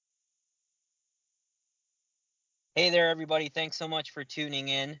Hey there, everybody. Thanks so much for tuning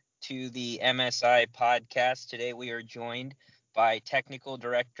in to the MSI podcast. Today we are joined by Technical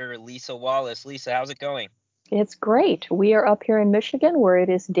Director Lisa Wallace. Lisa, how's it going? It's great. We are up here in Michigan where it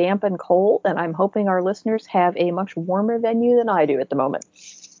is damp and cold, and I'm hoping our listeners have a much warmer venue than I do at the moment.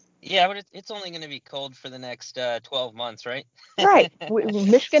 Yeah, but it's only going to be cold for the next 12 months, right? Right.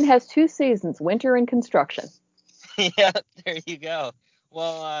 Michigan has two seasons, winter and construction. Yeah, there you go.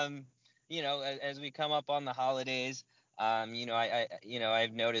 Well, as we come up on the holidays, I've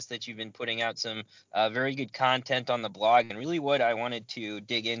noticed that you've been putting out some very good content on the blog, and really what I wanted to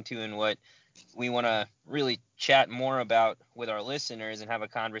dig into and what we want to really chat more about with our listeners and have a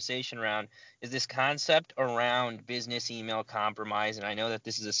conversation around is this concept around business email compromise. And I know that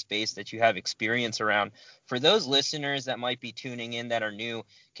this is a space that you have experience around. For those listeners that might be tuning in that are new,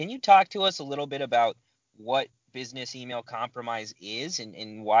 can you talk to us a little bit about what business email compromise is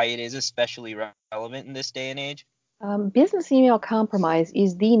and why it is especially relevant in this day and age? Business email compromise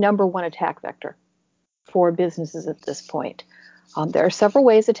is the number one attack vector for businesses at this point. There are several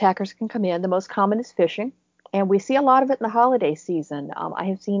ways attackers can come in. The most common is phishing, and we see a lot of it in the holiday season. I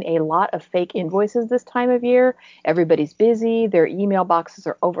have seen a lot of fake invoices this time of year. Everybody's busy, their email boxes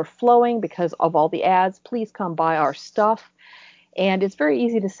are overflowing because of all the ads. Please come buy our stuff. And it's very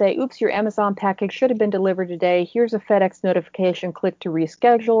easy to say, oops, your Amazon package should have been delivered today. Here's a FedEx notification. Click to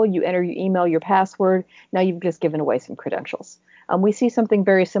reschedule. You enter your email, your password. Now you've just given away some credentials. We see something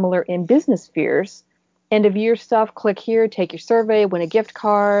very similar in business spheres. End of year stuff, click here, take your survey, win a gift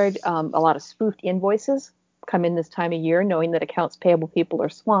card. A lot of spoofed invoices come in this time of year, knowing that accounts payable people are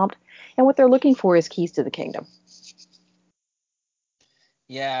swamped. And what they're looking for is keys to the kingdom.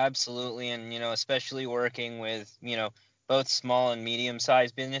 Yeah, absolutely. And, especially working with, both small and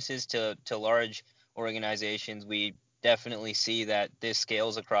medium-sized businesses to large organizations, we definitely see that this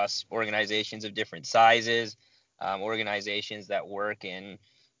scales across organizations of different sizes, organizations that work in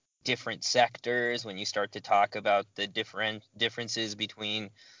different sectors. When you start to talk about the different differences between,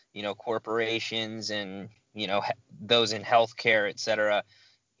 corporations and, those in healthcare, et cetera,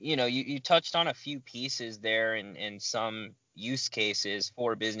 you touched on a few pieces there and some use cases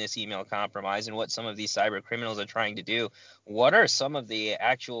for business email compromise and what some of these cyber criminals are trying to do. What are some of the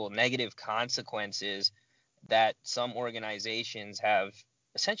actual negative consequences that some organizations have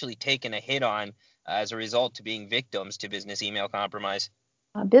essentially taken a hit on as a result to being victims to business email compromise?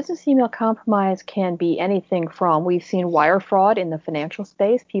 Business email compromise can be anything from we've seen wire fraud in the financial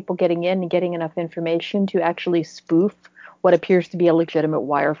space, people getting in and getting enough information to actually spoof what appears to be a legitimate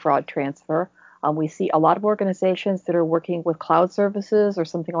wire fraud transfer. We see a lot of organizations that are working with cloud services or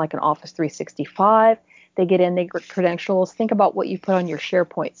something like an Office 365. They get in, they get credentials. Think about what you put on your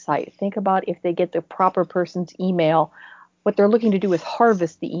SharePoint site. Think about if they get the proper person's email, what they're looking to do is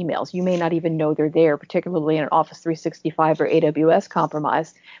harvest the emails. You may not even know they're there, particularly in an Office 365 or AWS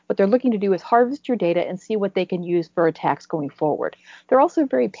compromise. What they're looking to do is harvest your data and see what they can use for attacks going forward. They're also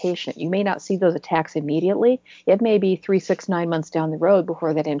very patient. You may not see those attacks immediately. It may be 3, 6, 9 months down the road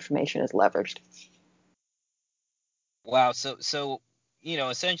before that information is leveraged. Wow. So,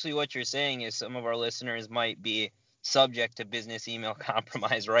 essentially what you're saying is some of our listeners might be subject to business email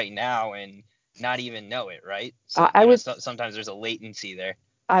compromise right now and not even know it, right? So, I would sometimes there's a latency there.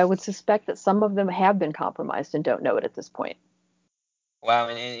 I would suspect that some of them have been compromised and don't know it at this point. Wow.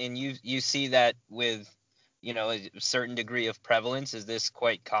 And you see that with, a certain degree of prevalence. Is this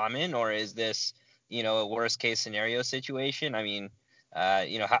quite common, or is this, a worst case scenario situation? I mean,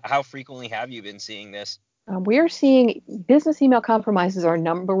 how frequently have you been seeing this? We are seeing business email compromises our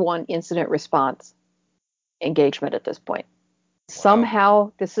number one incident response engagement at this point. Wow.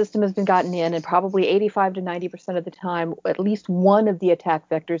 Somehow the system has been gotten in, and probably 85 to 90% of the time, at least one of the attack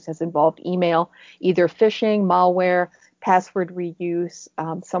vectors has involved email, either phishing, malware, password reuse.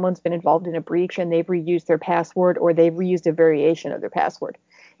 Someone's been involved in a breach and they've reused their password, or they've reused a variation of their password.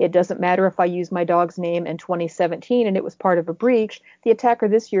 It doesn't matter if I use my dog's name in 2017 and it was part of a breach. The attacker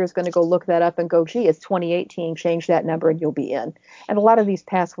this year is going to go look that up and go, gee, it's 2018, change that number and you'll be in. And a lot of these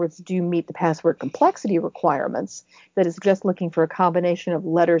passwords do meet the password complexity requirements, that is just looking for a combination of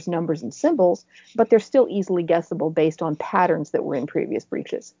letters, numbers, and symbols, but they're still easily guessable based on patterns that were in previous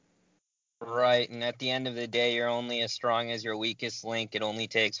breaches. Right, and at the end of the day, you're only as strong as your weakest link. It only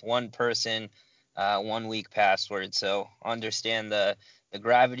takes one person, one weak password. So understand the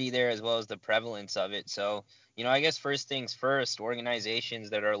gravity there as well as the prevalence of it. So, I guess first things first,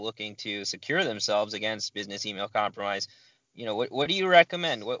 organizations that are looking to secure themselves against business email compromise, what do you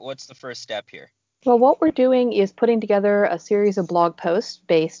recommend? What's the first step here? Well, what we're doing is putting together a series of blog posts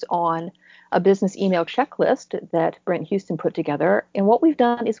based on a business email checklist that Brent Houston put together. And what we've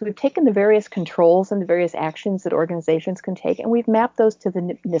done is we've taken the various controls and the various actions that organizations can take, and we've mapped those to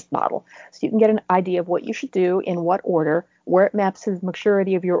the NIST model. So you can get an idea of what you should do, in what order, where it maps to the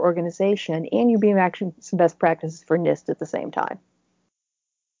maturity of your organization, and you're being actually some best practices for NIST at the same time.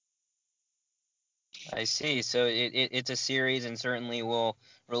 I see. So it's a series, and certainly we'll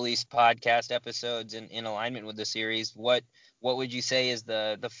release podcast episodes in alignment with the series. What would you say is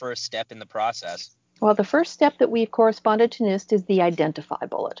the first step in the process? Well, the first step that we've corresponded to NIST is the identify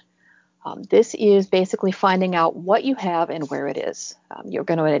bullet. This is basically finding out what you have and where it is. You're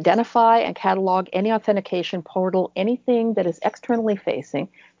going to identify and catalog any authentication portal, anything that is externally facing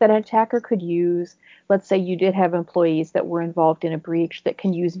that an attacker could use. Let's say you did have employees that were involved in a breach that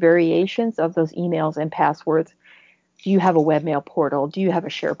can use variations of those emails and passwords. Do you have a webmail portal? Do you have a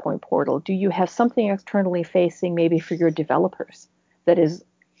SharePoint portal? Do you have something externally facing, maybe for your developers, that has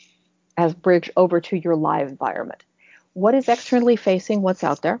bridged over to your live environment? What is externally facing? What's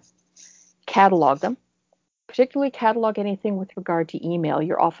out there? Catalog them, particularly catalog anything with regard to email,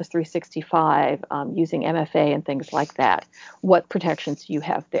 your Office 365, using MFA and things like that. What protections do you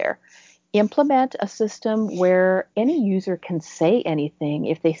have there? Implement a system where any user can say anything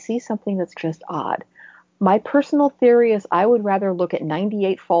if they see something that's just odd. My personal theory is I would rather look at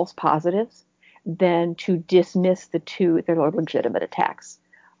 98 false positives than to dismiss the two that are legitimate attacks.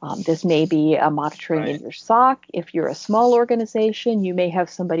 This may be a monitoring in your SOC. If you're a small organization, you may have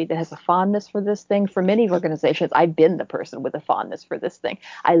somebody that has a fondness for this thing. For many organizations, I've been the person with a fondness for this thing.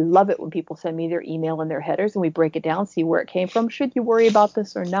 I love it when people send me their email and their headers, and we break it down, see where it came from. Should you worry about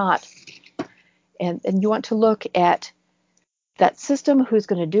this or not? And you want to look at that system, who's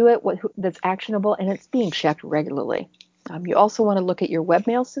going to do it, that's actionable, and it's being checked regularly. You also want to look at your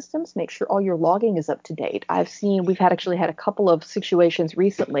webmail systems, make sure all your logging is up to date. We've actually had a couple of situations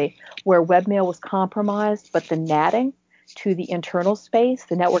recently where webmail was compromised, but the NATing to the internal space,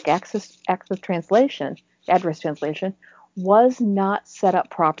 the network access translation, address translation, was not set up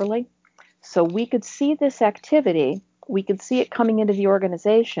properly. So we could see this activity, we could see it coming into the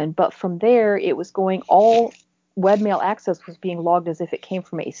organization, but from there it was going, all webmail access was being logged as if it came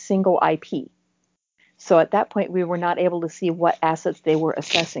from a single IP. So at that point, we were not able to see what assets they were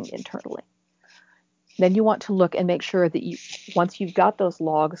assessing internally. Then you want to look and make sure that once you've got those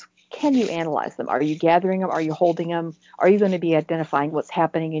logs, can you analyze them? Are you gathering them? Are you holding them? Are you going to be identifying what's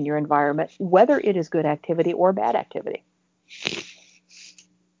happening in your environment, whether it is good activity or bad activity?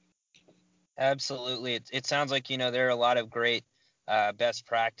 Absolutely. It sounds like, there are a lot of great best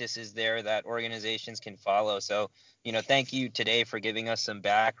practices there that organizations can follow. So, thank you today for giving us some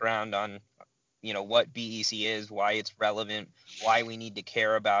background on what BEC is, why it's relevant, why we need to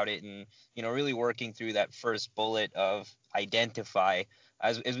care about it, and really working through that first bullet of identify.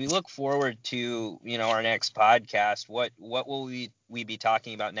 As we look forward to our next podcast, what will we be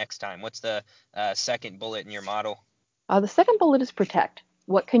talking about next time? What's the second bullet in your model? The second bullet is protect.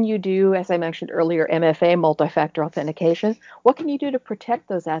 What can you do, as I mentioned earlier, MFA, multi-factor authentication? What can you do to protect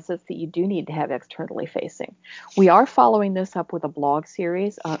those assets that you do need to have externally facing? We are following this up with a blog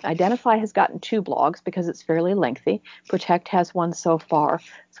series. Identify has gotten 2 blogs because it's fairly lengthy. Protect has one so far.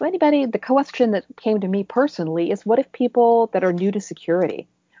 So the question that came to me personally is, what if people that are new to security,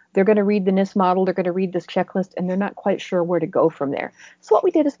 they're going to read the NIST model, they're going to read this checklist, and they're not quite sure where to go from there. So what we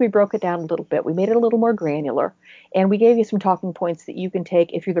did is we broke it down a little bit. We made it a little more granular, and we gave you some talking points that you can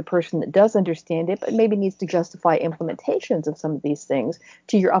take if you're the person that does understand it, but maybe needs to justify implementations of some of these things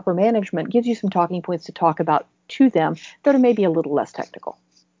to your upper management. Gives you some talking points to talk about to them that are maybe a little less technical.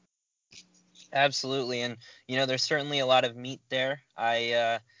 Absolutely. And, there's certainly a lot of meat there.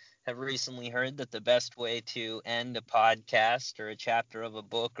 I have recently heard that the best way to end a podcast or a chapter of a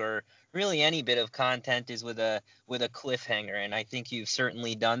book or really any bit of content is with a cliffhanger. And I think you've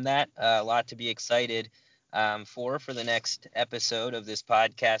certainly done that. A lot to be excited for the next episode of this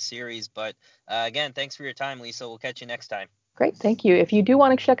podcast series. But again, thanks for your time, Lisa. We'll catch you next time. Great, thank you. If you do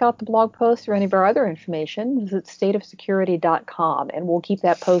want to check out the blog post or any of our other information, visit stateofsecurity.com, and we'll keep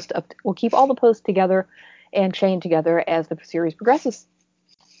that post up. We'll keep all the posts together and chained together as the series progresses.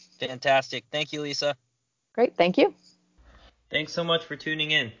 Fantastic. Thank you, Lisa. Great, thank you. Thanks so much for tuning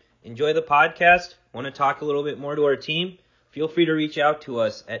in. Enjoy the podcast? Want to talk a little bit more to our team? Feel free to reach out to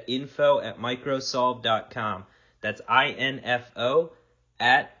us at info@microsolv.com. That's info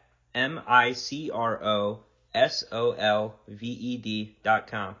at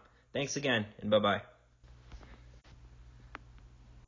microsolved.com. Thanks again, and bye-bye.